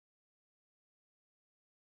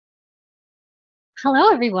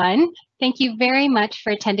Hello, everyone. Thank you very much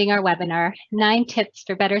for attending our webinar, 9 Tips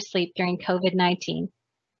for Better Sleep During COVID-19.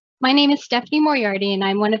 My name is Stephanie Moriartey, and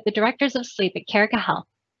I'm one of the Directors of Sleep at Carica Health.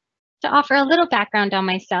 To offer a little background on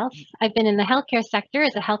myself, I've been in the healthcare sector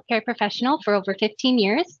as a healthcare professional for over 15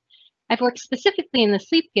 years. I've worked specifically in the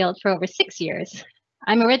sleep field for over 6 years.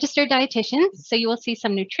 I'm a registered dietitian, so you will see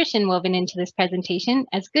some nutrition woven into this presentation,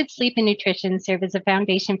 as good sleep and nutrition serve as a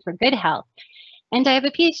foundation for good health. And I have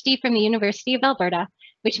a PhD from the University of Alberta,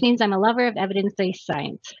 which means I'm a lover of evidence-based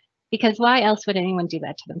science, because why else would anyone do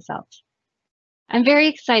that to themselves? I'm very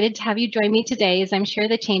excited to have you join me today, as I'm sure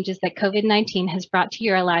the changes that COVID-19 has brought to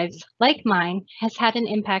your lives, like mine, has had an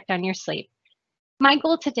impact on your sleep. My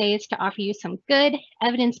goal today is to offer you some good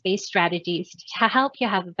evidence-based strategies to help you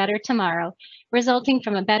have a better tomorrow, resulting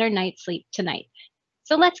from a better night's sleep tonight.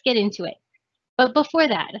 So let's get into it. But before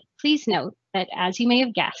that, please note that, as you may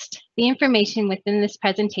have guessed, the information within this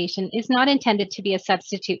presentation is not intended to be a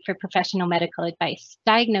substitute for professional medical advice,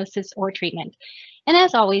 diagnosis, or treatment. And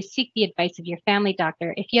as always, seek the advice of your family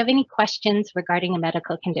doctor if you have any questions regarding a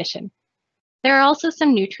medical condition. There are also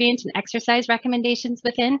some nutrient and exercise recommendations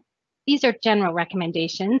within. These are general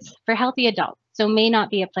recommendations for healthy adults, so may not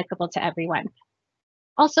be applicable to everyone.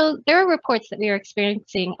 Also, there are reports that we are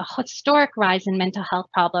experiencing a historic rise in mental health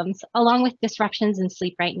problems, along with disruptions in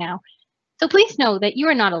sleep right now. So please know that you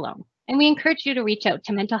are not alone, and we encourage you to reach out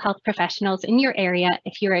to mental health professionals in your area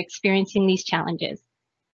if you are experiencing these challenges.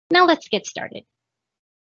 Now let's get started.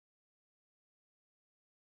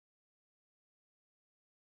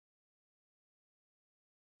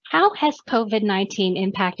 How has COVID-19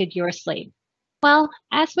 impacted your sleep? Well,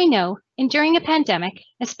 as we know, enduring a pandemic,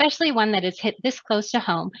 especially one that has hit this close to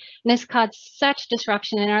home and has caused such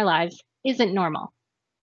disruption in our lives, isn't normal.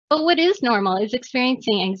 But what is normal is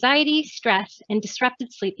experiencing anxiety, stress, and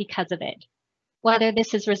disrupted sleep because of it. Whether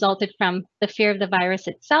this has resulted from the fear of the virus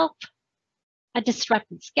itself, a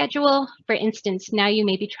disrupted schedule. For instance, now you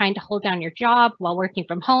may be trying to hold down your job while working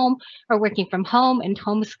from home, or working from home and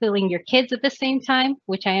homeschooling your kids at the same time,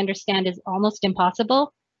 which I understand is almost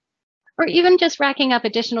impossible. Or even just racking up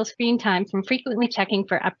additional screen time from frequently checking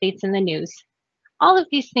for updates in the news. All of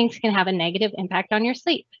these things can have a negative impact on your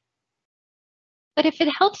sleep. But if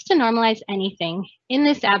it helps to normalize anything in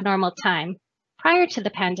this abnormal time, prior to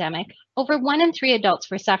the pandemic, over 1 in 3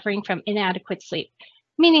 adults were suffering from inadequate sleep,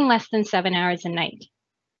 meaning less than 7 hours a night.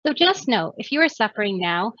 So just know, if you are suffering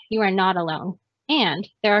now, you are not alone. And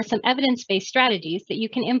there are some evidence-based strategies that you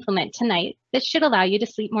can implement tonight that should allow you to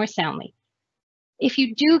sleep more soundly. If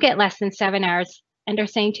you do get less than 7 hours and are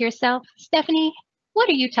saying to yourself, Stephanie, what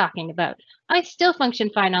are you talking about? I still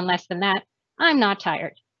function fine on less than that. I'm not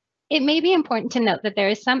tired. It may be important to note that there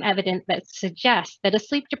is some evidence that suggests that a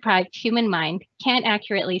sleep-deprived human mind can't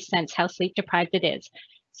accurately sense how sleep-deprived it is.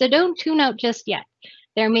 So don't tune out just yet.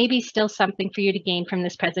 There may be still something for you to gain from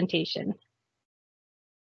this presentation.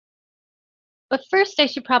 But first, I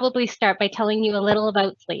should probably start by telling you a little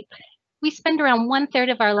about sleep. We spend around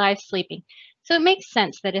 1/3 of our lives sleeping, so it makes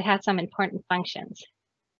sense that it has some important functions.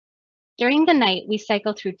 During the night, we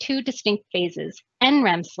cycle through 2 distinct phases,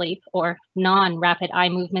 NREM sleep, or non-rapid eye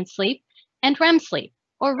movement sleep, and REM sleep,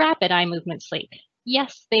 or rapid eye movement sleep.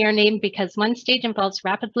 Yes, they are named because one stage involves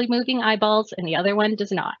rapidly moving eyeballs and the other one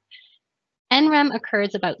does not. NREM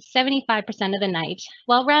occurs about 75% of the night,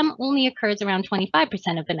 while REM only occurs around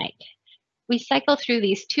 25% of the night. We cycle through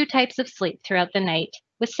these 2 types of sleep throughout the night,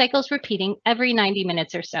 with cycles repeating every 90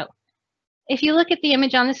 minutes or so. If you look at the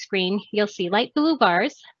image on the screen, you'll see light blue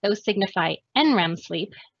bars, those signify NREM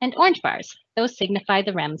sleep, and orange bars, those signify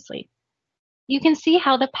the REM sleep. You can see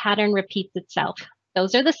how the pattern repeats itself.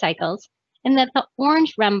 Those are the cycles, and that the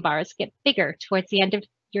orange REM bars get bigger towards the end of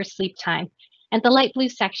your sleep time, and the light blue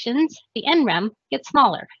sections, the NREM, get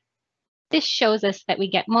smaller. This shows us that we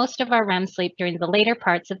get most of our REM sleep during the later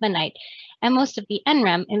parts of the night, and most of the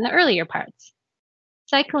NREM in the earlier parts.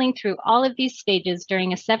 Cycling through all of these stages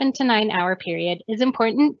during a 7 to 9 hour period is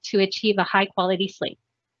important to achieve a high quality sleep.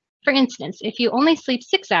 For instance, if you only sleep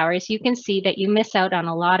 6 hours, you can see that you miss out on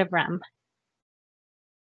a lot of REM.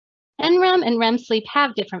 NREM and REM sleep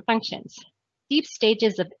have different functions. Deep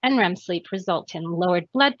stages of NREM sleep result in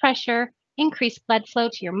lowered blood pressure, increased blood flow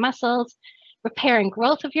to your muscles, repair and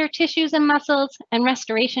growth of your tissues and muscles, and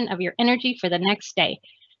restoration of your energy for the next day.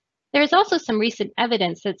 There is also some recent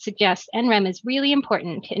evidence that suggests NREM is really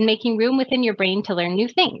important in making room within your brain to learn new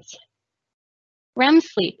things. REM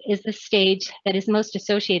sleep is the stage that is most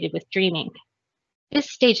associated with dreaming. This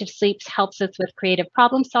stage of sleep helps us with creative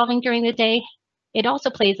problem solving during the day. It also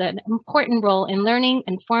plays an important role in learning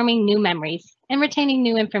and forming new memories and retaining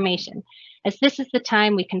new information, as this is the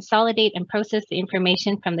time we consolidate and process the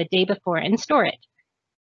information from the day before and store it.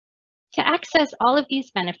 To access all of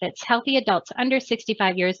these benefits, healthy adults under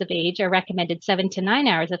 65 years of age are recommended 7 to 9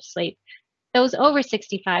 hours of sleep. Those over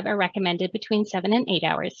 65 are recommended between 7 and 8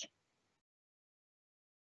 hours.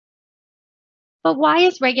 But why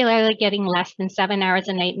is regularly getting less than 7 hours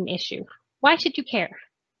a night an issue? Why should you care?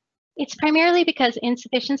 It's primarily because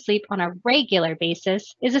insufficient sleep on a regular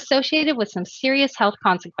basis is associated with some serious health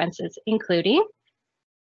consequences, including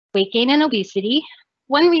weight gain and obesity.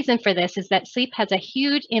 One reason for this is that sleep has a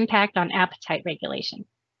huge impact on appetite regulation.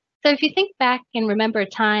 So if you think back and remember a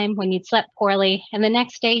time when you'd slept poorly and the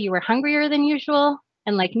next day you were hungrier than usual,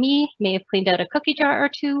 and like me, may have cleaned out a cookie jar or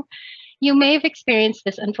two, you may have experienced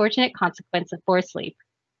this unfortunate consequence of poor sleep.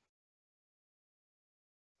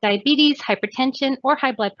 Diabetes, hypertension, or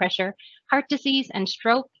high blood pressure, heart disease, and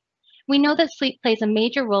stroke. We know that sleep plays a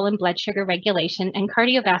major role in blood sugar regulation and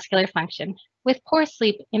cardiovascular function, with poor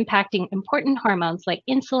sleep impacting important hormones like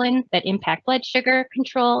insulin that impact blood sugar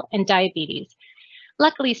control and diabetes.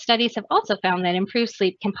 Luckily, studies have also found that improved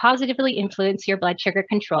sleep can positively influence your blood sugar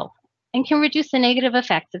control and can reduce the negative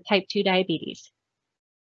effects of type 2 diabetes.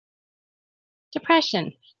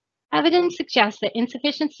 Depression. Evidence suggests that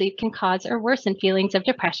insufficient sleep can cause or worsen feelings of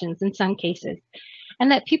depressions in some cases, and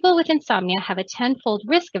that people with insomnia have a tenfold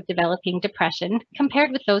risk of developing depression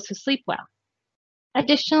compared with those who sleep well.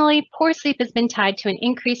 Additionally, poor sleep has been tied to an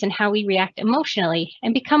increase in how we react emotionally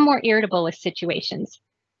and become more irritable with situations.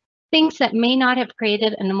 Things that may not have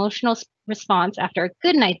created an emotional response after a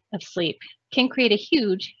good night of sleep can create a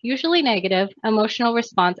huge, usually negative, emotional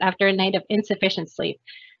response after a night of insufficient sleep,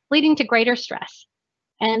 leading to greater stress.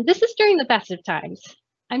 And this is during the best of times.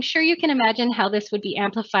 I'm sure you can imagine how this would be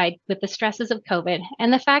amplified with the stresses of COVID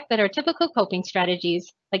and the fact that our typical coping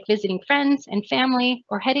strategies, like visiting friends and family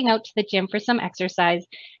or heading out to the gym for some exercise,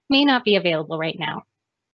 may not be available right now.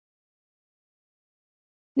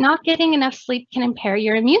 Not getting enough sleep can impair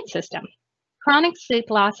your immune system. Chronic sleep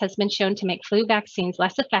loss has been shown to make flu vaccines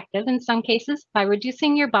less effective in some cases by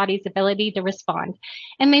reducing your body's ability to respond,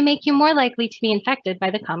 and may make you more likely to be infected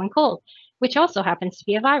by the common cold, which also happens to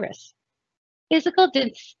be a virus. Physical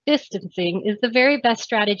distancing is the very best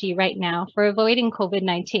strategy right now for avoiding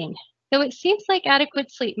COVID-19, though it seems like adequate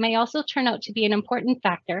sleep may also turn out to be an important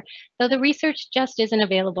factor, though the research just isn't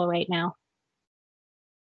available right now.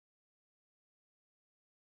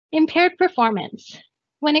 Impaired performance.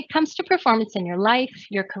 When it comes to performance in your life,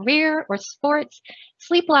 your career, or sports,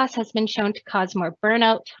 sleep loss has been shown to cause more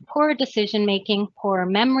burnout, poorer decision-making, poorer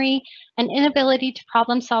memory, an inability to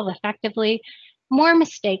problem solve effectively, more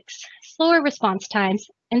mistakes, slower response times,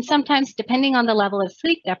 and sometimes, depending on the level of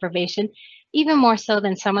sleep deprivation, even more so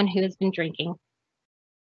than someone who has been drinking.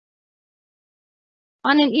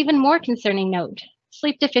 On an even more concerning note,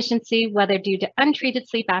 sleep deficiency, whether due to untreated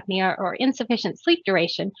sleep apnea or insufficient sleep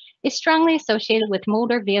duration, is strongly associated with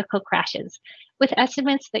motor vehicle crashes, with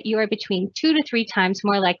estimates that you are between 2 to 3 times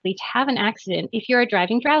more likely to have an accident if you are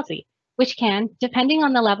driving drowsy, which can, depending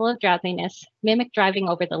on the level of drowsiness, mimic driving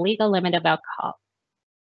over the legal limit of alcohol.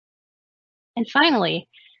 And finally,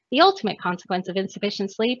 the ultimate consequence of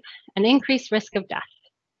insufficient sleep, an increased risk of death.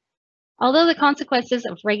 Although the consequences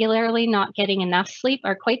of regularly not getting enough sleep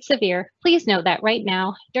are quite severe, please note that right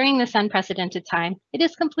now, during this unprecedented time, it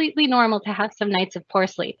is completely normal to have some nights of poor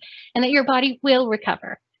sleep and that your body will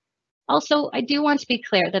recover. Also, I do want to be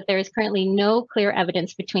clear that there is currently no clear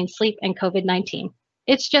evidence between sleep and COVID-19.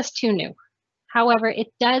 It's just too new. However,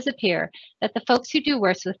 it does appear that the folks who do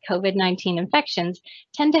worse with COVID-19 infections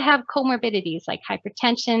tend to have comorbidities like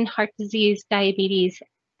hypertension, heart disease, diabetes,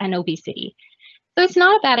 and obesity. So it's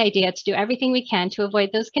not a bad idea to do everything we can to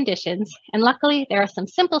avoid those conditions, and luckily there are some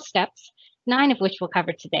simple steps, 9 of which we'll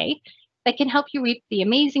cover today, that can help you reap the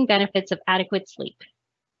amazing benefits of adequate sleep.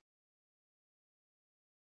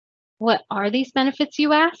 What are these benefits,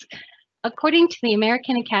 you ask? According to the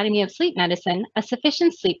American Academy of Sleep Medicine, a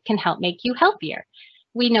sufficient sleep can help make you healthier.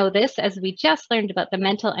 We know this as we just learned about the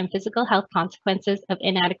mental and physical health consequences of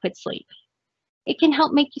inadequate sleep. It can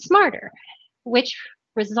help make you smarter, which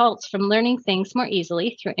results from learning things more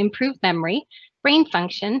easily through improved memory, brain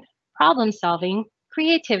function, problem solving,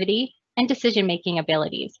 creativity, and decision-making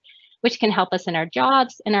abilities, which can help us in our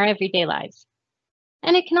jobs and our everyday lives.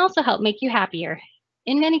 And it can also help make you happier.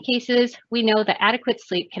 In many cases, we know that adequate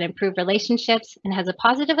sleep can improve relationships and has a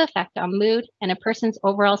positive effect on mood and a person's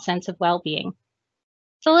overall sense of well-being.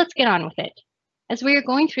 So let's get on with it. As we are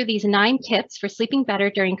going through these 9 tips for sleeping better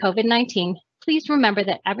during COVID-19, please remember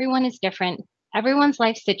that everyone is different. Everyone's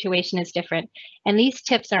life situation is different, and these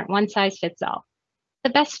tips aren't one size fits all. The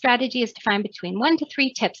best strategy is to find between 1 to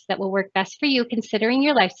 3 tips that will work best for you considering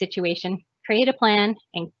your life situation, create a plan,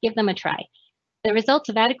 and give them a try. The results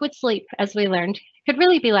of adequate sleep, as we learned, could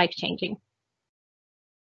really be life-changing.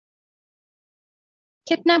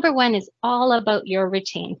 Tip number 1 is all about your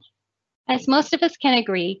routine. As most of us can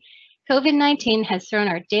agree, COVID-19 has thrown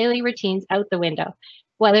our daily routines out the window,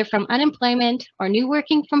 whether from unemployment or new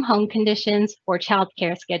working from home conditions or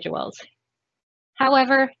childcare schedules.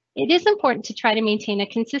 However, it is important to try to maintain a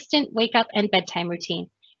consistent wake up and bedtime routine,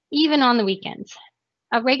 even on the weekends.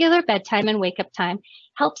 A regular bedtime and wake up time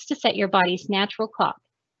helps to set your body's natural clock,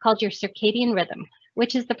 called your circadian rhythm,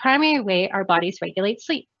 which is the primary way our bodies regulate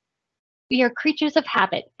sleep. We are creatures of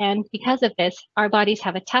habit, and because of this, our bodies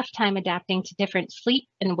have a tough time adapting to different sleep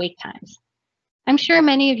and wake times. I'm sure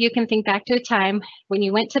many of you can think back to a time when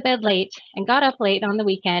you went to bed late and got up late on the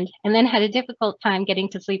weekend and then had a difficult time getting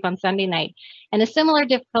to sleep on Sunday night and a similar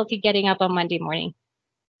difficulty getting up on Monday morning.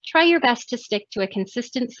 Try your best to stick to a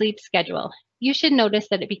consistent sleep schedule. You should notice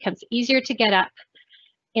that it becomes easier to get up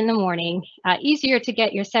in the morning, easier to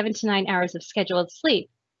get your 7 to 9 hours of scheduled sleep,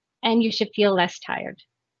 and you should feel less tired.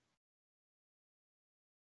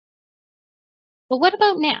 But what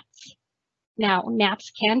about naps? Now,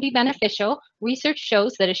 naps can be beneficial. Research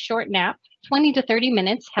shows that a short nap, 20 to 30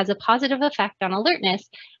 minutes, has a positive effect on alertness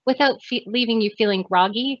without leaving you feeling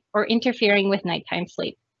groggy or interfering with nighttime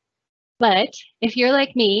sleep. But if you're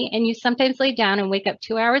like me and you sometimes lay down and wake up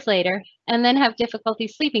 2 hours later and then have difficulty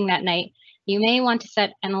sleeping that night, you may want to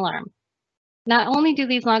set an alarm. Not only do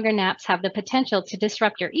these longer naps have the potential to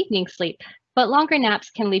disrupt your evening sleep, but longer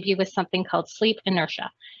naps can leave you with something called sleep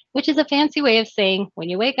inertia, which is a fancy way of saying when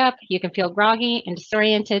you wake up, you can feel groggy and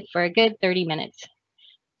disoriented for a good 30 minutes.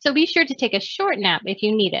 So be sure to take a short nap if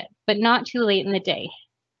you need it, but not too late in the day.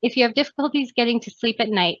 If you have difficulties getting to sleep at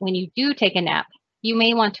night when you do take a nap, you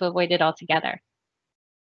may want to avoid it altogether.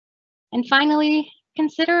 And finally,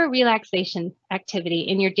 consider a relaxation activity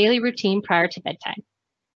in your daily routine prior to bedtime.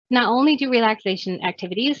 Not only do relaxation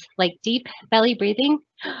activities like deep belly breathing,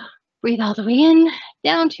 breathe all the way in,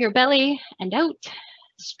 down to your belly and out,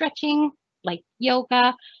 stretching like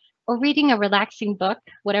yoga, or reading a relaxing book,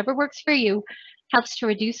 whatever works for you, helps to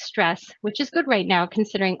reduce stress, which is good right now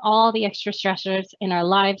considering all the extra stressors in our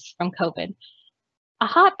lives from COVID. A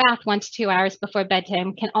hot bath 1 to 2 hours before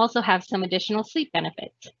bedtime can also have some additional sleep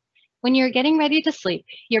benefits. When you're getting ready to sleep,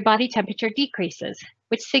 your body temperature decreases,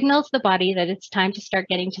 which signals the body that it's time to start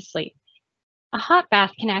getting to sleep. A hot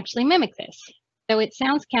bath can actually mimic this. Though it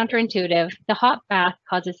sounds counterintuitive, the hot bath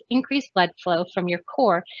causes increased blood flow from your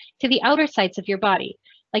core to the outer sides of your body,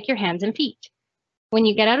 like your hands and feet. When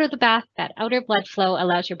you get out of the bath, that outer blood flow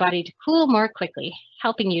allows your body to cool more quickly,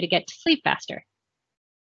 helping you to get to sleep faster.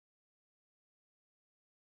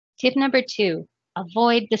 Tip number 2,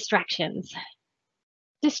 avoid distractions.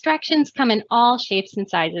 Distractions come in all shapes and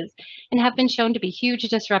sizes and have been shown to be huge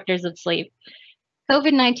disruptors of sleep.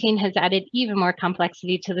 COVID-19 has added even more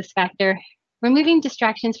complexity to this factor. Removing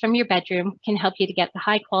distractions from your bedroom can help you to get the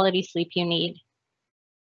high-quality sleep you need.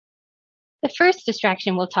 The first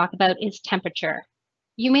distraction we'll talk about is temperature.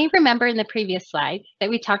 You may remember in the previous slide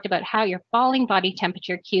that we talked about how your falling body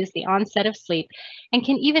temperature cues the onset of sleep and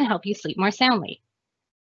can even help you sleep more soundly.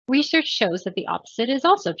 Research shows that the opposite is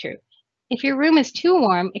also true. If your room is too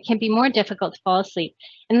warm, it can be more difficult to fall asleep,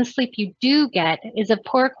 and the sleep you do get is of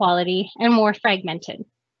poor quality and more fragmented.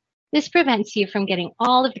 This prevents you from getting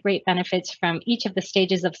all of the great benefits from each of the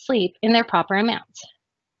stages of sleep in their proper amounts.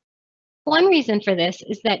 One reason for this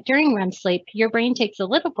is that during REM sleep, your brain takes a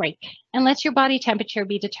little break and lets your body temperature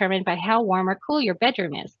be determined by how warm or cool your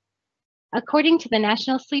bedroom is. According to the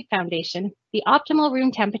National Sleep Foundation, the optimal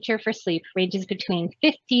room temperature for sleep ranges between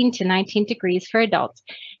 15 to 19 degrees for adults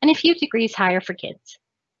and a few degrees higher for kids.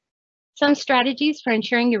 Some strategies for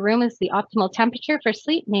ensuring your room is the optimal temperature for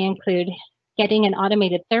sleep may include getting an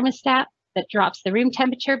automated thermostat that drops the room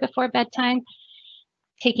temperature before bedtime,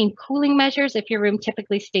 taking cooling measures if your room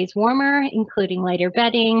typically stays warmer, including lighter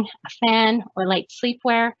bedding, a fan, or light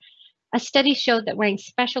sleepwear. A study showed that wearing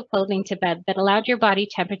special clothing to bed that allowed your body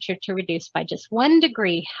temperature to reduce by just 1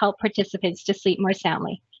 degree helped participants to sleep more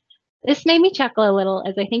soundly. This made me chuckle a little,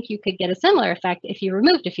 as I think you could get a similar effect if you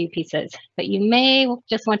removed a few pieces, but you may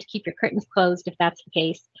just want to keep your curtains closed if that's the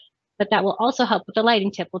case. But that will also help with the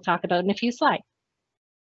lighting tip we'll talk about in a few slides.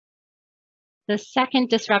 The second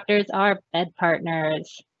disruptors are bed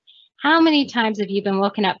partners. How many times have you been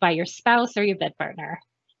woken up by your spouse or your bed partner?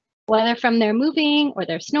 Whether from their moving or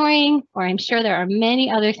their snoring, or I'm sure there are many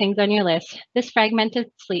other things on your list, this fragmented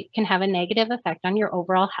sleep can have a negative effect on your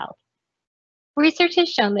overall health. Research has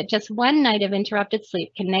shown that just 1 night of interrupted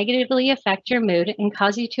sleep can negatively affect your mood and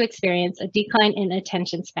cause you to experience a decline in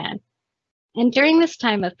attention span. And during this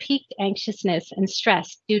time of peaked anxiousness and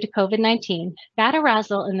stress due to COVID-19, bad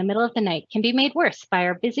arousal in the middle of the night can be made worse by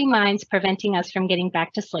our busy minds preventing us from getting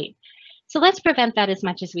back to sleep. So let's prevent that as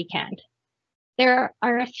much as we can. There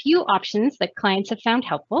are a few options that clients have found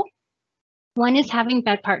helpful. One is having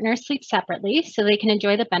bed partners sleep separately so they can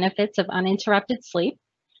enjoy the benefits of uninterrupted sleep.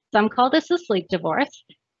 Some call this a sleep divorce.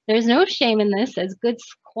 There's no shame in this, as good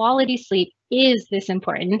quality sleep is this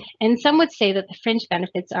important, and some would say that the fringe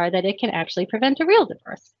benefits are that it can actually prevent a real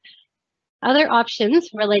divorce. Other options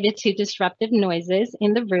related to disruptive noises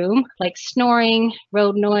in the room, like snoring,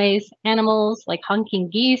 road noise, animals like honking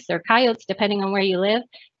geese or coyotes, depending on where you live,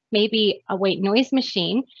 maybe a white noise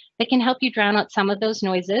machine that can help you drown out some of those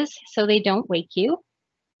noises so they don't wake you.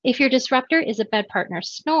 If your disruptor is a bed partner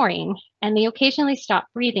snoring and they occasionally stop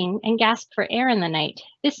breathing and gasp for air in the night,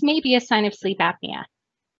 this may be a sign of sleep apnea.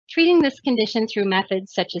 Treating this condition through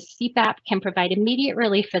methods such as CPAP can provide immediate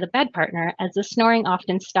relief for the bed partner, as the snoring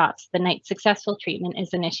often stops the night successful treatment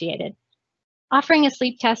is initiated. Offering a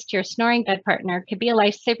sleep test to your snoring bed partner could be a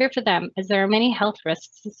lifesaver for them, as there are many health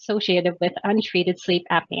risks associated with untreated sleep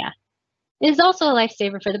apnea. It is also a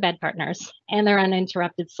lifesaver for the bed partners and their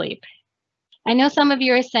uninterrupted sleep. I know some of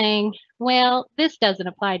you are saying, well, this doesn't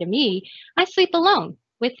apply to me. I sleep alone,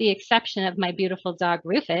 with the exception of my beautiful dog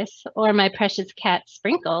Rufus or my precious cat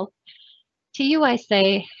Sprinkle. To you, I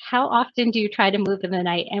say, how often do you try to move in the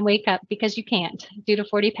night and wake up because you can't due to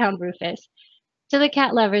 40-pound Rufus? To the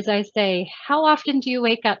cat lovers, I say, how often do you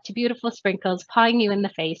wake up to beautiful Sprinkles pawing you in the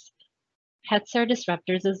face? Pets are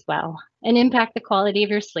disruptors as well and impact the quality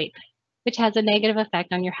of your sleep, which has a negative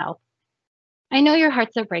effect on your health. I know your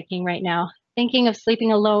hearts are breaking right now, thinking of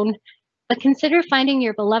sleeping alone, but consider finding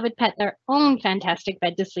your beloved pet their own fantastic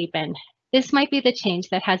bed to sleep in. This might be the change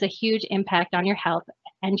that has a huge impact on your health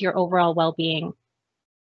and your overall well-being.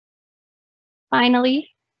 Finally,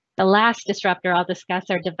 the last disruptor I'll discuss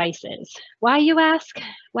are devices. Why, you ask?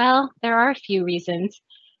 Well, there are a few reasons.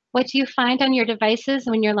 What do you find on your devices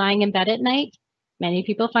when you're lying in bed at night? Many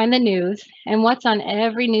people find the news. And what's on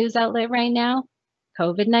every news outlet right now?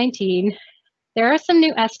 COVID-19. There are some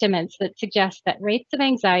new estimates that suggest that rates of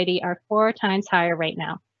anxiety are 4 times higher right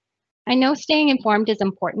now. I know staying informed is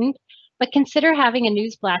important, but consider having a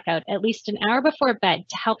news blackout at least an hour before bed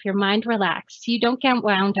to help your mind relax so you don't get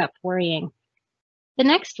wound up worrying. The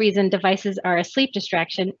next reason devices are a sleep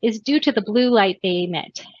distraction is due to the blue light they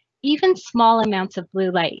emit. Even small amounts of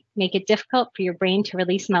blue light make it difficult for your brain to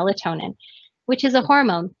release melatonin, which is a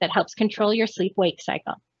hormone that helps control your sleep-wake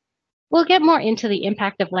cycle. We'll get more into the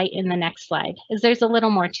impact of light in the next slide, as there's a little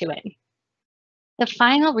more to it. The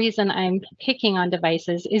final reason I'm picking on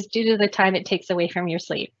devices is due to the time it takes away from your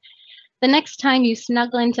sleep. The next time you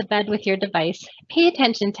snuggle into bed with your device, pay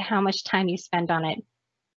attention to how much time you spend on it.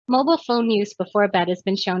 Mobile phone use before bed has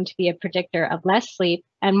been shown to be a predictor of less sleep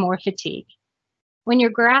and more fatigue. When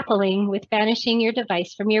you're grappling with banishing your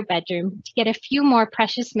device from your bedroom to get a few more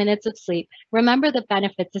precious minutes of sleep, remember the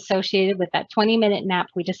benefits associated with that 20-minute nap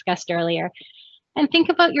we discussed earlier. And think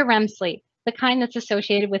about your REM sleep, the kind that's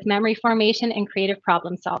associated with memory formation and creative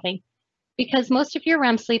problem solving. Because most of your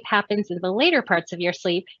REM sleep happens in the later parts of your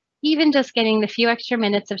sleep, even just getting the few extra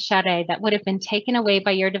minutes of shut-eye that would have been taken away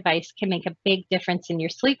by your device can make a big difference in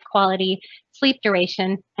your sleep quality, sleep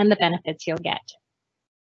duration, and the benefits you'll get.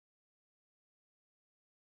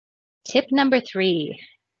 Tip number 3,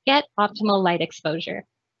 get optimal light exposure.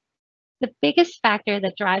 The biggest factor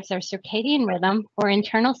that drives our circadian rhythm or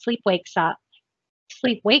internal sleep-wake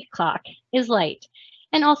clock is light,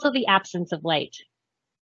 and also the absence of light.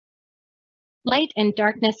 Light and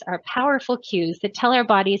darkness are powerful cues that tell our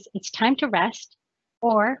bodies it's time to rest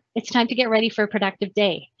or it's time to get ready for a productive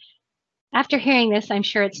day. After hearing this, I'm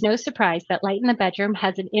sure it's no surprise that light in the bedroom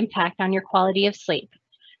has an impact on your quality of sleep.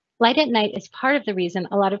 Light at night is part of the reason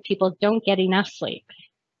a lot of people don't get enough sleep.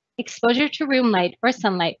 Exposure to room light or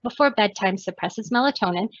sunlight before bedtime suppresses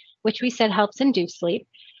melatonin, which we said helps induce sleep,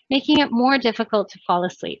 making it more difficult to fall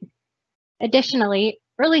asleep. Additionally,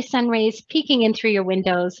 early sun rays peeking in through your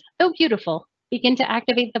windows, though beautiful, begin to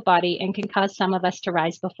activate the body and can cause some of us to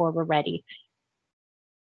rise before we're ready.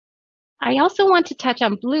 I also want to touch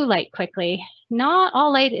on blue light quickly. Not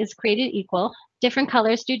all light is created equal. Different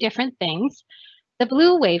colors do different things. The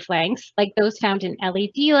blue wavelengths, like those found in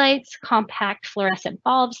LED lights, compact fluorescent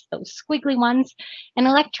bulbs, those squiggly ones, and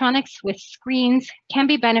electronics with screens can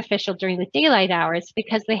be beneficial during the daylight hours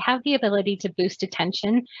because they have the ability to boost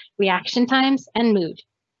attention, reaction times, and mood.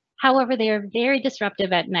 However, they are very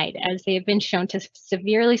disruptive at night as they have been shown to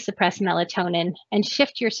severely suppress melatonin and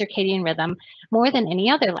shift your circadian rhythm more than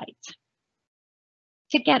any other lights.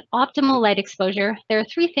 To get optimal light exposure, there are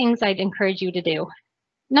 3 things I'd encourage you to do.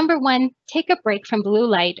 Number one, take a break from blue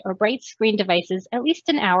light or bright screen devices at least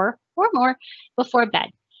an hour or more before bed.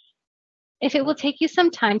 If it will take you some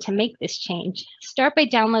time to make this change, start by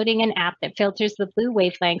downloading an app that filters the blue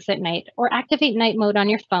wavelengths at night or activate night mode on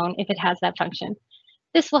your phone if it has that function.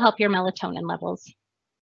 This will help your melatonin levels.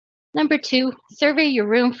 Number two, survey your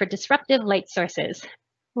room for disruptive light sources.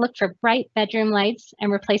 Look for bright bedroom lights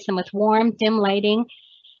and replace them with warm, dim lighting.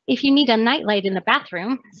 If you need a night light in the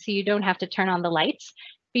bathroom, so you don't have to turn on the lights,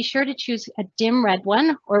 be sure to choose a dim red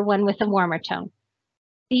one or one with a warmer tone.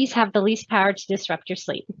 These have the least power to disrupt your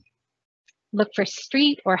sleep. Look for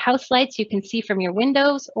street or house lights you can see from your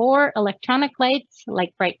windows or electronic lights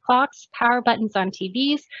like bright clocks, power buttons on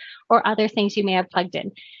TVs, or other things you may have plugged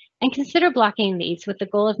in. And consider blocking these with the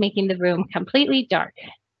goal of making the room completely dark.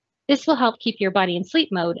 This will help keep your body in sleep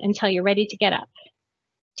mode until you're ready to get up.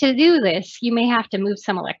 To do this, you may have to move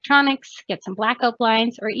some electronics, get some blackout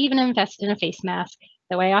blinds, or even invest in a face mask,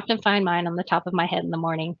 though I often find mine on the top of my head in the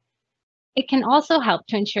morning. It can also help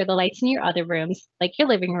to ensure the lights in your other rooms, like your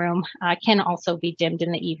living room, can also be dimmed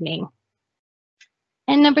in the evening.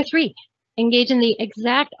 And number three, engage in the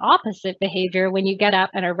exact opposite behavior when you get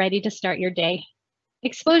up and are ready to start your day.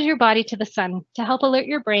 Expose your body to the sun to help alert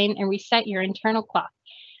your brain and reset your internal clock.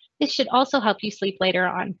 This should also help you sleep later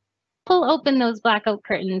on. Pull open those blackout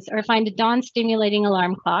curtains or find a dawn-stimulating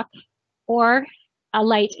alarm clock or a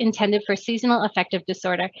light intended for seasonal affective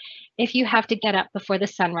disorder if you have to get up before the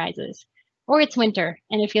sun rises. Or it's winter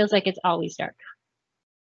and it feels like it's always dark.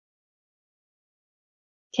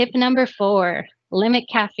 Tip number 4, limit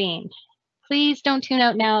caffeine. Please don't tune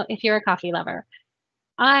out now if you're a coffee lover.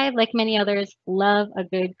 I, like many others, love a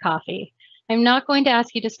good coffee. I'm not going to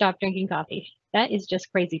ask you to stop drinking coffee. That is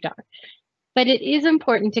just crazy talk. But it is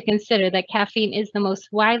important to consider that caffeine is the most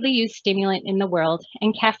widely used stimulant in the world,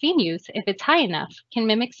 and caffeine use, if it's high enough, can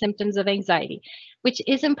mimic symptoms of anxiety, which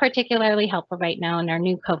isn't particularly helpful right now in our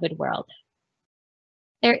new COVID world.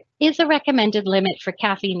 There is a recommended limit for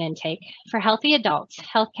caffeine intake. For healthy adults,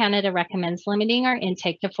 Health Canada recommends limiting our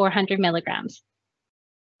intake to 400 milligrams.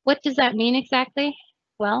 What does that mean exactly?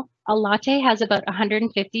 Well, a latte has about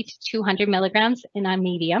 150 to 200 milligrams in a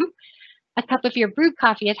medium. A cup of your brewed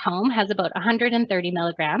coffee at home has about 130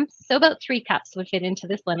 milligrams, so about 3 cups would fit into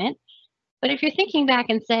this limit. But if you're thinking back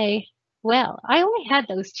and say, well, I only had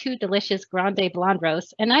those 2 delicious Grande Blonde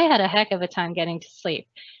roasts and I had a heck of a time getting to sleep,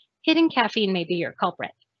 hidden caffeine may be your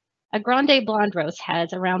culprit. A Grande Blonde roast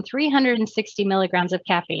has around 360 milligrams of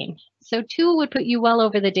caffeine, so 2 would put you well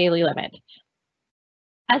over the daily limit.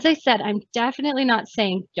 As I said, I'm definitely not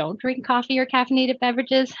saying don't drink coffee or caffeinated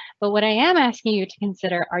beverages, but what I am asking you to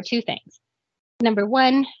consider are 2 things. Number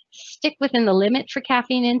 1, stick within the limit for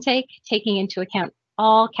caffeine intake, taking into account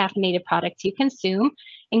all caffeinated products you consume,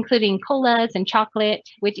 including colas and chocolate,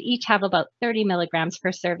 which each have about 30 milligrams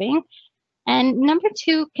per serving. And number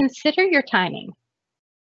 2, consider your timing.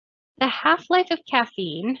 The half-life of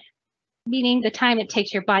caffeine, meaning the time it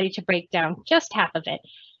takes your body to break down just half of it,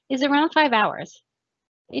 is around 5 hours.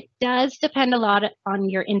 It does depend a lot on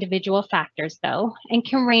your individual factors, though, and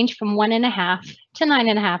can range from 1.5 to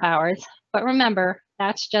 9.5 hours. But remember,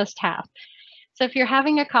 that's just half. So if you're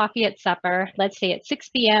having a coffee at supper, let's say at 6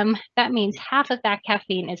 p.m., that means half of that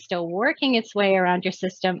caffeine is still working its way around your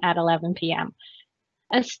system at 11 p.m.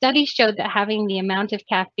 A study showed that having the amount of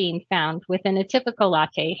caffeine found within a typical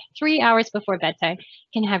latte 3 hours before bedtime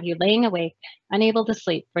can have you laying awake, unable to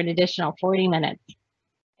sleep for an additional 40 minutes.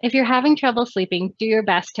 If you're having trouble sleeping, do your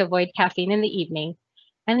best to avoid caffeine in the evening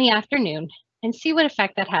and the afternoon and see what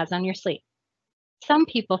effect that has on your sleep. Some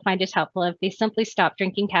people find it helpful if they simply stop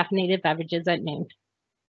drinking caffeinated beverages at noon.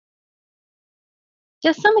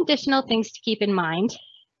 Just some additional things to keep in mind.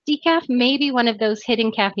 Decaf may be one of those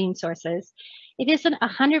hidden caffeine sources. It isn't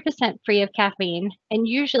 100% free of caffeine and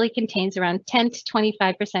usually contains around 10 to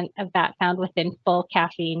 25% of that found within full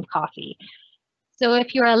caffeine coffee. So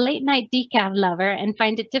if you're a late night decaf lover and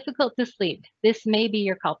find it difficult to sleep, this may be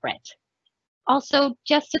your culprit. Also,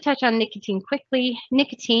 just to touch on nicotine quickly,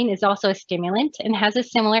 nicotine is also a stimulant and has a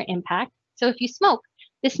similar impact. So if you smoke,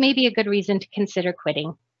 this may be a good reason to consider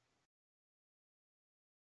quitting.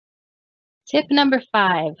 Tip number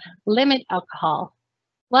 5, limit alcohol.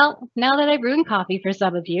 Well, now that I've ruined coffee for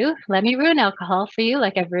some of you, let me ruin alcohol for you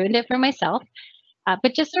like I've ruined it for myself.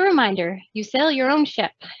 But just a reminder, you sail your own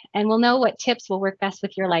ship and will know what tips will work best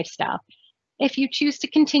with your lifestyle. If you choose to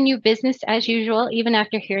continue business as usual, even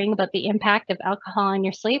after hearing about the impact of alcohol on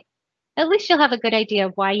your sleep, at least you'll have a good idea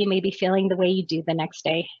of why you may be feeling the way you do the next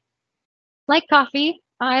day. Like coffee,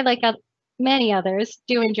 I, like many others,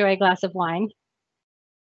 do enjoy a glass of wine.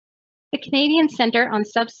 The Canadian Centre on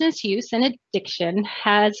Substance Use and Addiction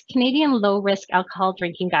has Canadian low-risk alcohol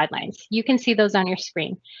drinking guidelines. You can see those on your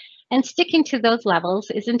screen. And sticking to those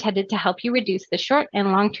levels is intended to help you reduce the short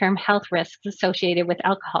and long-term health risks associated with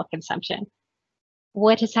alcohol consumption.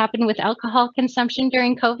 What has happened with alcohol consumption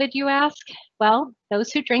during COVID, you ask? Well,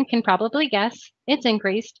 those who drink can probably guess. It's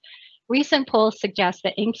increased. Recent polls suggest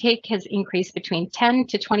that intake has increased between 10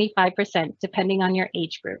 to 25%, depending on your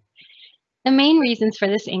age group. The main reasons for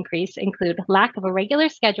this increase include lack of a regular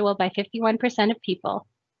schedule by 51% of people,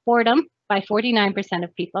 boredom by 49%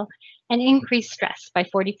 of people, and increased stress by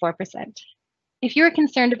 44%. If you are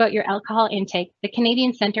concerned about your alcohol intake, the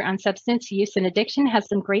Canadian Centre on Substance Use and Addiction has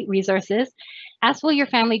some great resources, as will your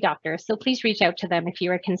family doctor, so please reach out to them if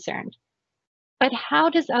you are concerned. But how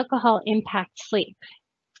does alcohol impact sleep?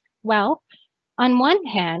 Well, on one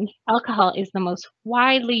hand, alcohol is the most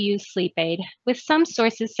widely used sleep aid, with some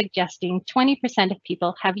sources suggesting 20% of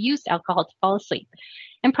people have used alcohol to fall asleep,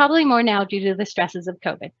 and probably more now due to the stresses of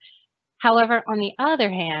COVID. However, on the other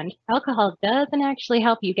hand, alcohol doesn't actually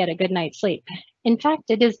help you get a good night's sleep. In fact,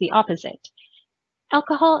 it is the opposite.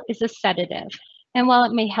 Alcohol is a sedative, and while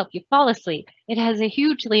it may help you fall asleep, it has a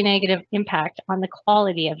hugely negative impact on the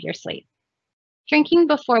quality of your sleep. Drinking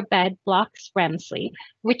before bed blocks REM sleep,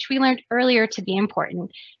 which we learned earlier to be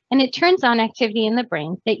important, and it turns on activity in the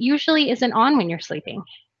brain that usually isn't on when you're sleeping.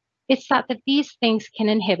 It's thought that these things can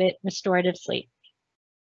inhibit restorative sleep.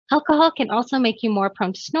 Alcohol can also make you more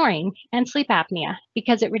prone to snoring and sleep apnea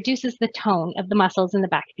because it reduces the tone of the muscles in the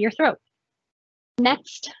back of your throat.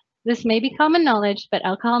 Next, this may be common knowledge, but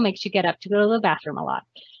alcohol makes you get up to go to the bathroom a lot.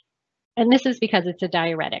 And this is because it's a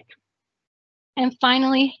diuretic. And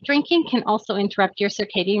finally, drinking can also interrupt your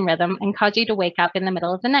circadian rhythm and cause you to wake up in the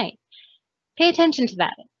middle of the night. Pay attention to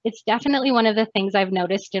that. It's definitely one of the things I've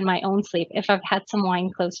noticed in my own sleep if I've had some wine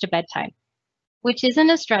close to bedtime, which isn't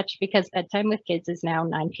a stretch because bedtime with kids is now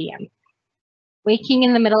 9 p.m. Waking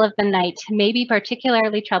in the middle of the night may be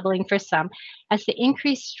particularly troubling for some, as the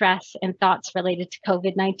increased stress and thoughts related to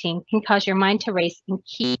COVID-19 can cause your mind to race and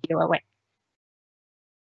keep you awake.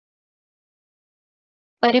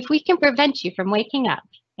 But if we can prevent you from waking up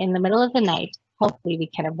in the middle of the night, hopefully we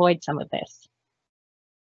can avoid some of this.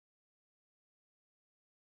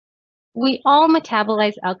 We all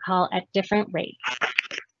metabolize alcohol at different rates.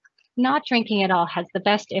 Not drinking at all has the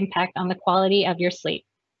best impact on the quality of your sleep.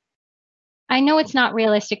 I know it's not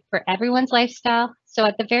realistic for everyone's lifestyle, so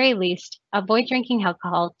at the very least, avoid drinking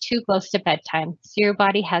alcohol too close to bedtime so your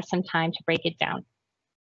body has some time to break it down.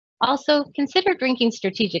 Also, consider drinking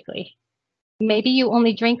strategically. Maybe you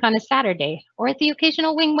only drink on a Saturday or at the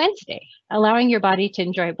occasional wing Wednesday, allowing your body to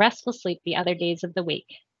enjoy restful sleep the other days of the week.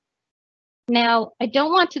 Now, I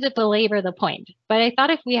don't want to belabor the point, but I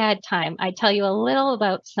thought if we had time, I'd tell you a little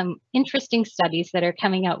about some interesting studies that are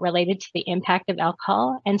coming out related to the impact of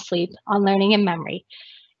alcohol and sleep on learning and memory,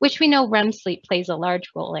 which we know REM sleep plays a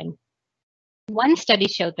large role in. One study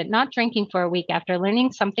showed that not drinking for a week after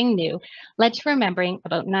learning something new led to remembering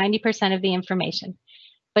about 90% of the information.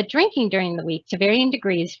 But drinking during the week to varying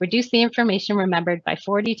degrees reduced the information remembered by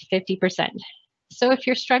 40 to 50%. So if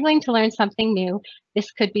you're struggling to learn something new,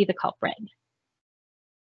 this could be the culprit.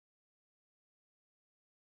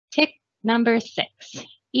 Tip number 6,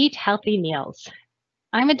 eat healthy meals.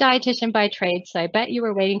 I'm a dietitian by trade, so I bet you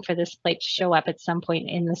were waiting for this plate to show up at some point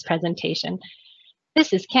in this presentation.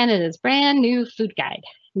 This is Canada's brand new food guide.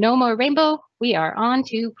 No more rainbow, we are on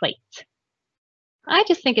to plates. I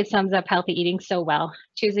just think it sums up healthy eating so well,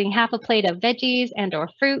 choosing half a plate of veggies and or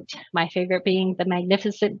fruit, my favorite being the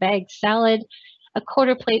magnificent bagged salad, a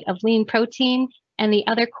quarter plate of lean protein, and the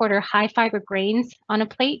other quarter high fiber grains on a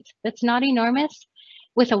plate that's not enormous,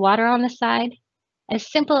 with a water on the side.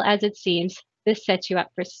 As simple as it seems, this sets you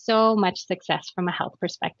up for so much success from a health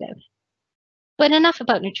perspective. But enough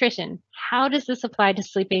about nutrition. How does this apply to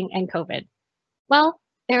sleeping and COVID? Well,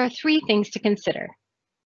 there are 3 things to consider.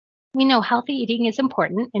 We know healthy eating is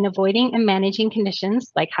important in avoiding and managing conditions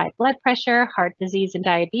like high blood pressure, heart disease, and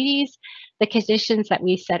diabetes. The conditions that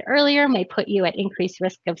we said earlier may put you at increased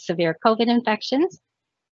risk of severe COVID infections.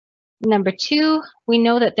 Number 2, we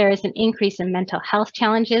know that there is an increase in mental health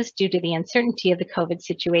challenges due to the uncertainty of the COVID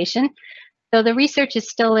situation. Though the research is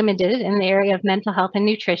still limited in the area of mental health and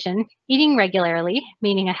nutrition, eating regularly,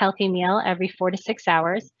 meaning a healthy meal every 4 to 6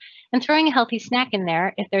 hours, and throwing a healthy snack in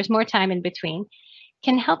there if there's more time in between,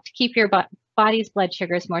 can help to keep your body's blood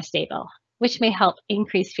sugars more stable, which may help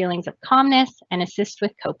increase feelings of calmness and assist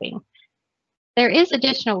with coping. There is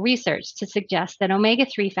additional research to suggest that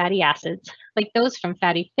omega-3 fatty acids, like those from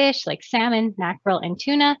fatty fish like salmon, mackerel, and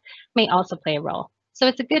tuna, may also play a role. So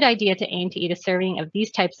it's a good idea to aim to eat a serving of these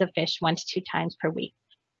types of fish 1 to 2 times per week.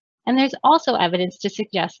 And there's also evidence to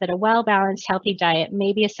suggest that a well-balanced, healthy diet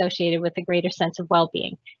may be associated with a greater sense of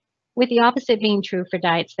well-being, with the opposite being true for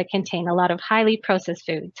diets that contain a lot of highly processed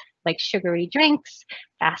foods, like sugary drinks,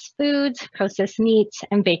 fast foods, processed meats,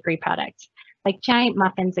 and bakery products, like giant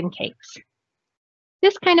muffins and cakes.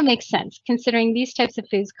 This kind of makes sense, considering these types of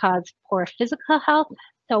foods cause poor physical health,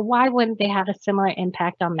 so why wouldn't they have a similar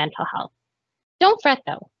impact on mental health? Don't fret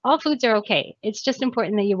though, all foods are okay. It's just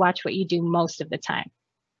important that you watch what you do most of the time.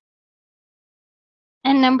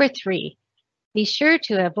 And number 3, be sure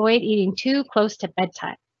to avoid eating too close to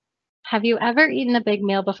bedtime. Have you ever eaten a big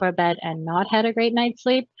meal before bed and not had a great night's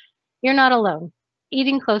sleep? You're not alone.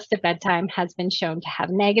 Eating close to bedtime has been shown to have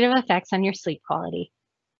negative effects on your sleep quality.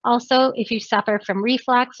 Also, if you suffer from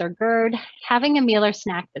reflux or GERD, having a meal or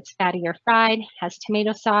snack that's fatty or fried, has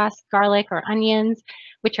tomato sauce, garlic, or onions,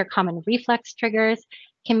 which are common reflux triggers,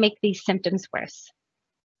 can make these symptoms worse.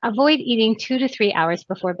 Avoid eating 2 to 3 hours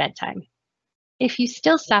before bedtime. If you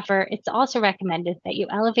still suffer, it's also recommended that you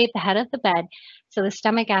elevate the head of the bed so the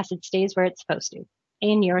stomach acid stays where it's supposed to,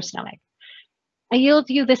 in your stomach. I yield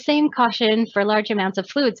you the same caution for large amounts of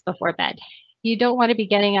fluids before bed. You don't want to be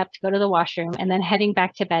getting up to go to the washroom and then heading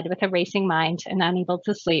back to bed with a racing mind and unable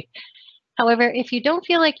to sleep. However, if you don't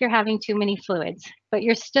feel like you're having too many fluids, but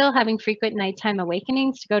you're still having frequent nighttime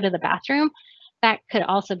awakenings to go to the bathroom, that could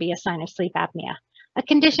also be a sign of sleep apnea, a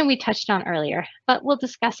condition we touched on earlier, but we'll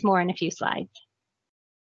discuss more in a few slides.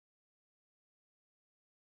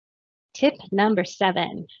 Tip number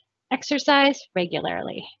 7, exercise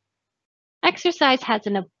regularly. Exercise has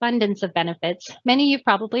an abundance of benefits, many you've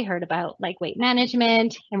probably heard about, like weight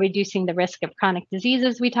management and reducing the risk of chronic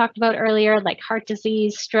diseases we talked about earlier, like heart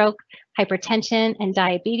disease, stroke, hypertension, and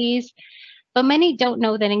diabetes. But many don't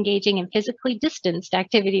know that engaging in physically distanced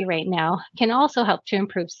activity right now can also help to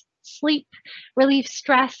improve sleep, relieve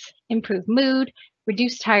stress, improve mood,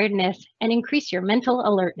 reduce tiredness, and increase your mental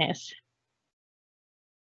alertness.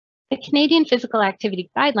 The Canadian Physical Activity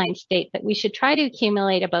Guidelines state that we should try to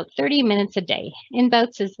accumulate about 30 minutes a day in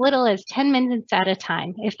bouts as little as 10 minutes at a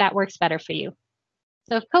time, if that works better for you.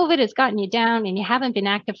 So if COVID has gotten you down and you haven't been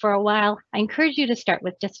active for a while, I encourage you to start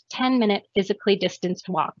with just a 10-minute physically distanced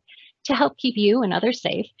walk to help keep you and others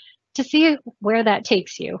safe, to see where that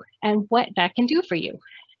takes you and what that can do for you.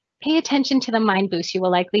 Pay attention to the mind boost you will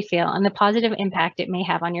likely feel and the positive impact it may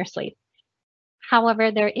have on your sleep. However,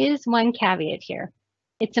 there is one caveat here.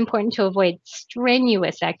 It's important to avoid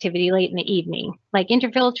strenuous activity late in the evening, like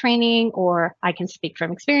interval training, or I can speak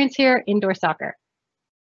from experience here, indoor soccer.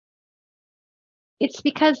 It's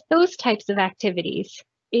because those types of activities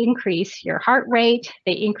increase your heart rate,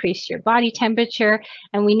 they increase your body temperature,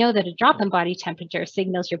 and we know that a drop in body temperature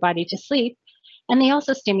signals your body to sleep, and they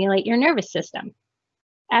also stimulate your nervous system.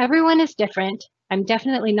 Everyone is different. I'm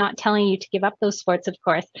definitely not telling you to give up those sports, of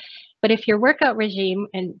course, but if your workout regime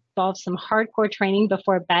involves some hardcore training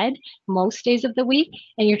before bed most days of the week,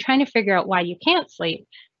 and you're trying to figure out why you can't sleep,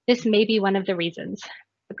 this may be one of the reasons.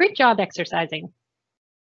 But great job exercising.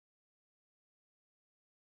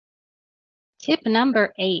 Tip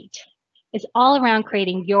number 8 is all around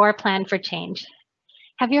creating your plan for change.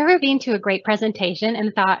 Have you ever been to a great presentation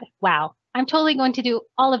and thought, wow, I'm totally going to do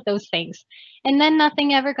all of those things, and then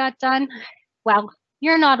nothing ever got done? Well,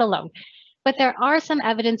 you're not alone, but there are some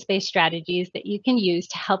evidence-based strategies that you can use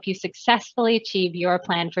to help you successfully achieve your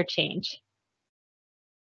plan for change.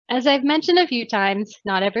 As I've mentioned a few times,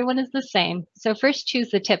 not everyone is the same, so first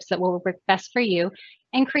choose the tips that will work best for you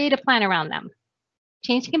and create a plan around them.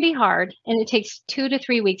 Change can be hard, and it takes 2 to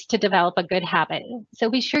 3 weeks to develop a good habit, so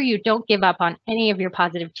be sure you don't give up on any of your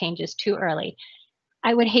positive changes too early.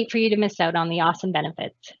 I would hate for you to miss out on the awesome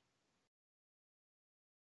benefits.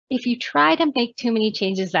 If you try to make too many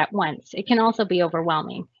changes at once, it can also be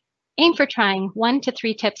overwhelming. Aim for trying 1 to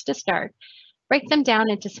 3 tips to start, break them down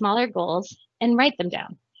into smaller goals, and write them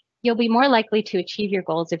down. You'll be more likely to achieve your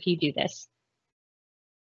goals if you do this.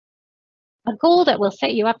 A goal that will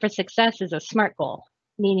set you up for success is a SMART goal,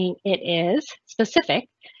 meaning it is specific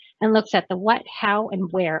and looks at the what, how,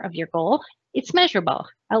 and where of your goal. It's measurable,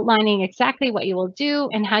 outlining exactly what you will do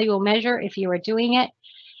and how you will measure if you are doing it.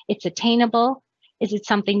 It's attainable. Is it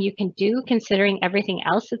something you can do considering everything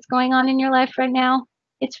else that's going on in your life right now?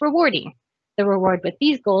 It's rewarding. The reward with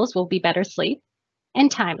these goals will be better sleep.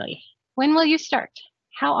 And timely. When will you start?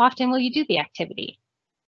 How often will you do the activity?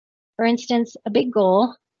 For instance, a big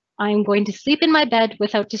goal, I'm going to sleep in my bed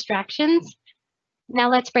without distractions.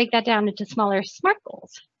 Now let's break that down into smaller SMART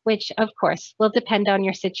goals, which of course will depend on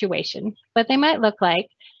your situation, but they might look like,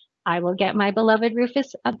 I will get my beloved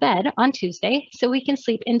Rufus a bed on Tuesday so we can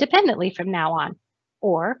sleep independently from now on.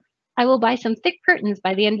 Or I will buy some thick curtains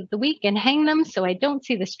by the end of the week and hang them so I don't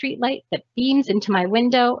see the street light that beams into my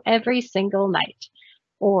window every single night.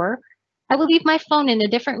 Or I will leave my phone in a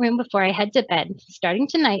different room before I head to bed, starting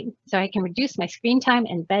tonight, so I can reduce my screen time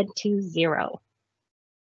in bed to 0.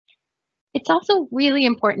 It's also really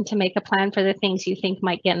important to make a plan for the things you think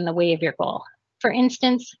might get in the way of your goal. For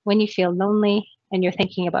instance, when you feel lonely and you're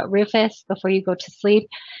thinking about Rufus before you go to sleep,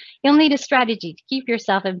 you'll need a strategy to keep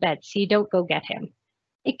yourself in bed so you don't go get him.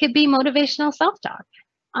 It could be motivational self-talk.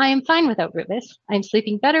 I am fine without Rufus. I'm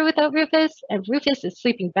sleeping better without Rufus, and Rufus is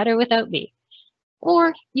sleeping better without me.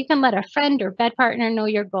 Or you can let a friend or bed partner know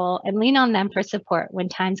your goal and lean on them for support when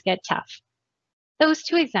times get tough. Those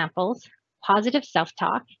 2 examples, positive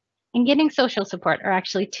self-talk and getting social support, are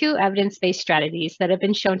actually 2 evidence-based strategies that have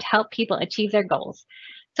been shown to help people achieve their goals.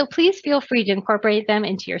 So please feel free to incorporate them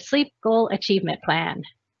into your sleep goal achievement plan.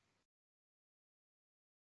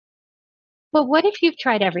 But what if you've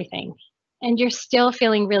tried everything and you're still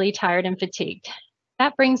feeling really tired and fatigued?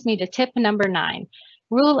 That brings me to tip number 9,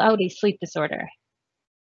 rule out a sleep disorder.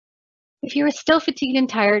 If you are still fatigued and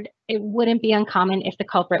tired, it wouldn't be uncommon if the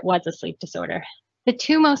culprit was a sleep disorder. The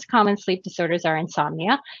 2 most common sleep disorders are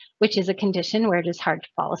insomnia, which is a condition where it is hard to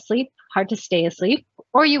fall asleep, hard to stay asleep,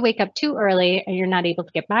 or you wake up too early and you're not able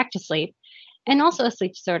to get back to sleep, and also a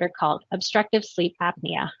sleep disorder called obstructive sleep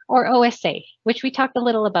apnea, or OSA, which we talked a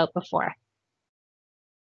little about before.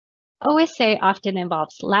 OSA often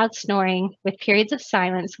involves loud snoring with periods of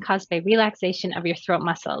silence caused by relaxation of your throat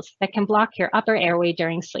muscles that can block your upper airway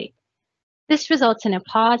during sleep. This results in a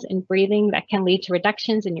pause in breathing that can lead to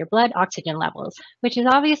reductions in your blood oxygen levels, which is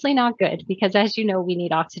obviously not good because, as you know, we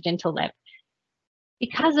need oxygen to live.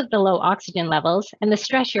 Because of the low oxygen levels and the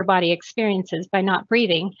stress your body experiences by not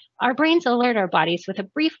breathing, our brains alert our bodies with a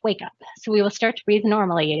brief wake up, so we will start to breathe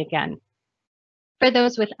normally again. For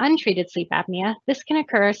those with untreated sleep apnea, this can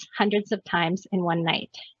occur hundreds of times in one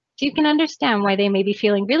night. So you can understand why they may be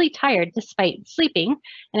feeling really tired despite sleeping,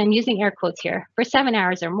 and I'm using air quotes here, for 7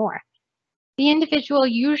 hours or more. The individual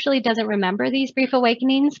usually doesn't remember these brief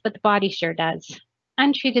awakenings, but the body sure does.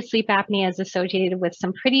 Untreated sleep apnea is associated with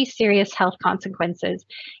some pretty serious health consequences,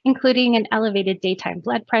 including an elevated daytime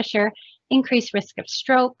blood pressure, increased risk of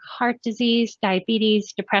stroke, heart disease,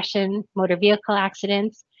 diabetes, depression, motor vehicle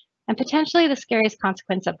accidents, and potentially the scariest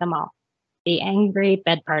consequence of them all, the angry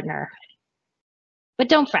bed partner. But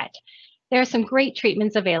don't fret, there are some great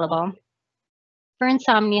treatments available. For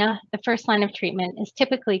insomnia, the first line of treatment is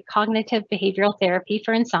typically cognitive behavioral therapy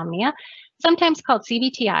for insomnia, sometimes called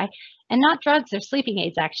CBTI, and not drugs or sleeping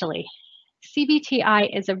aids actually.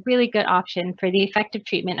 CBTI is a really good option for the effective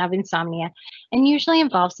treatment of insomnia and usually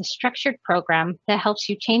involves a structured program that helps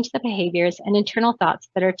you change the behaviors and internal thoughts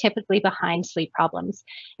that are typically behind sleep problems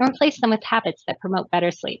and replace them with habits that promote better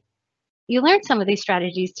sleep. You learned some of these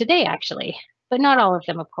strategies today actually, but not all of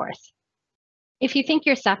them, of course. If you think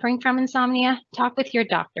you're suffering from insomnia, talk with your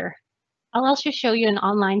doctor. I'll also show you an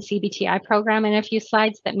online CBTI program in a few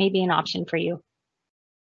slides that may be an option for you.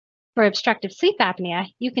 For obstructive sleep apnea,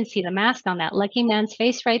 you can see the mask on that lucky man's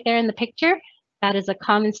face right there in the picture. That is a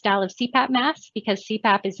common style of CPAP mask because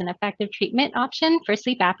CPAP is an effective treatment option for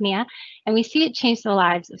sleep apnea, and we see it change the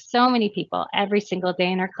lives of so many people every single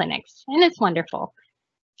day in our clinics, and it's wonderful.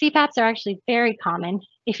 CPAPs are actually very common.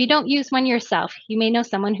 If you don't use one yourself, you may know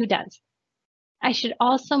someone who does. I should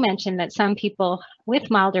also mention that some people with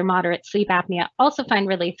mild or moderate sleep apnea also find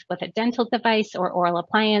relief with a dental device or oral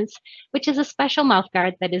appliance, which is a special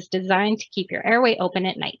mouthguard that is designed to keep your airway open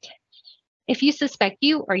at night. If you suspect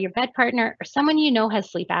you or your bed partner or someone you know has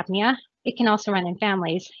sleep apnea, it can also run in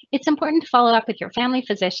families. It's important to follow up with your family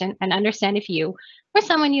physician and understand if you or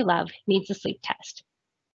someone you love needs a sleep test.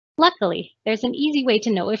 Luckily, there's an easy way to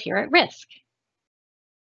know if you're at risk.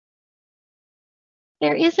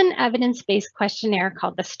 There is an evidence-based questionnaire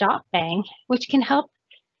called the Stop Bang, which can help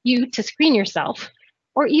you to screen yourself,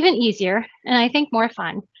 or even easier, and I think more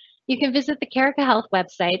fun. You can visit the Carica Health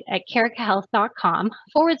website at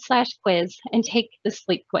caricahealth.com/quiz and take the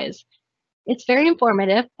sleep quiz. It's very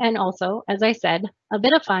informative and also, as I said, a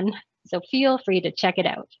bit of fun, so feel free to check it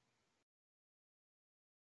out.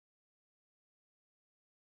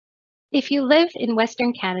 If you live in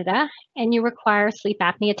Western Canada and you require sleep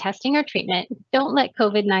apnea testing or treatment, don't let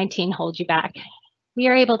COVID-19 hold you back. We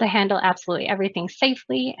are able to handle absolutely everything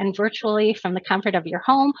safely and virtually from the comfort of your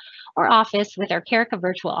home or office with our Carica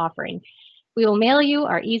virtual offering. We will mail you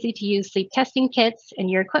our easy-to-use sleep testing kits and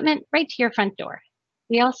your equipment right to your front door.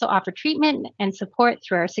 We also offer treatment and support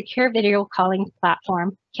through our secure video calling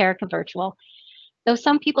platform, Carica Virtual. Though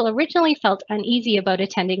some people originally felt uneasy about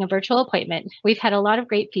attending a virtual appointment, we've had a lot of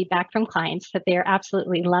great feedback from clients that they are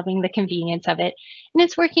absolutely loving the convenience of it, and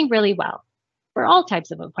it's working really well for all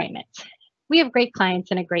types of appointments. We have great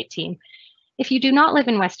clients and a great team. If you do not live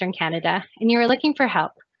in Western Canada and you are looking for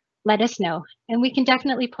help, let us know, and we can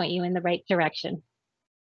definitely point you in the right direction.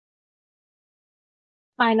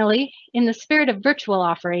 Finally, in the spirit of virtual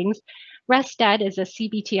offerings, RestEd is a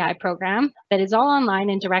CBTI program that is all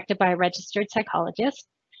online and directed by a registered psychologist.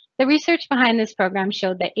 The research behind this program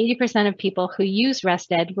showed that 80% of people who use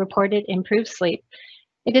RestEd reported improved sleep.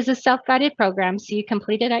 It is a self-guided program, so you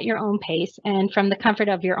complete it at your own pace and from the comfort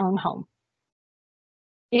of your own home.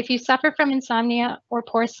 If you suffer from insomnia or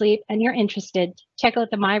poor sleep and you're interested, check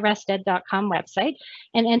out the myrested.com website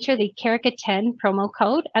and enter the Carica10 promo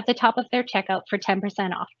code at the top of their checkout for 10%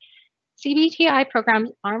 off. CBTI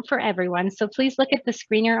programs aren't for everyone, so please look at the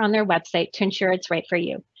screener on their website to ensure it's right for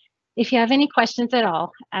you. If you have any questions at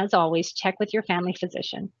all, as always, check with your family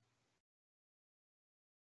physician.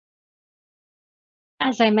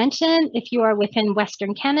 As I mentioned, if you are within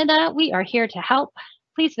Western Canada, we are here to help.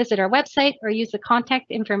 Please visit our website or use the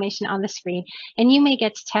contact information on the screen, and you may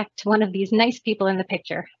get to talk to one of these nice people in the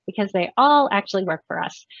picture because they all actually work for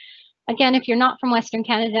us. Again, if you're not from Western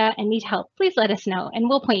Canada and need help, please let us know and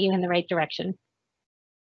we'll point you in the right direction.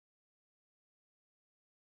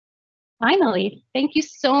 Finally, thank you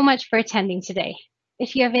so much for attending today.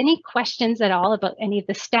 If you have any questions at all about any of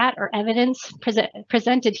the stat or evidence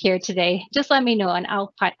presented here today, just let me know and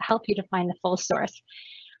I'll help you to find the full source.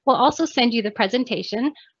 We'll also send you the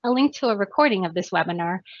presentation, a link to a recording of this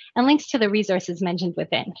webinar, and links to the resources mentioned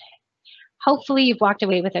within. Hopefully you've walked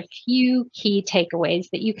away with a few key takeaways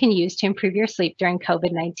that you can use to improve your sleep during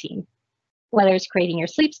COVID-19. Whether it's creating your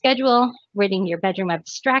sleep schedule, ridding your bedroom of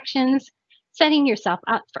distractions, setting yourself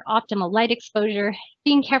up for optimal light exposure,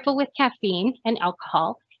 being careful with caffeine and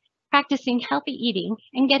alcohol, practicing healthy eating,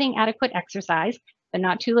 and getting adequate exercise, but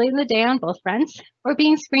not too late in the day on both fronts, or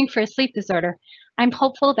being screened for a sleep disorder. I'm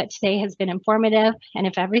hopeful that today has been informative, and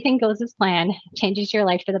if everything goes as planned, changes your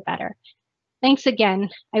life for the better. Thanks again.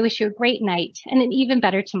 I wish you a great night and an even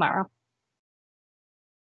better tomorrow.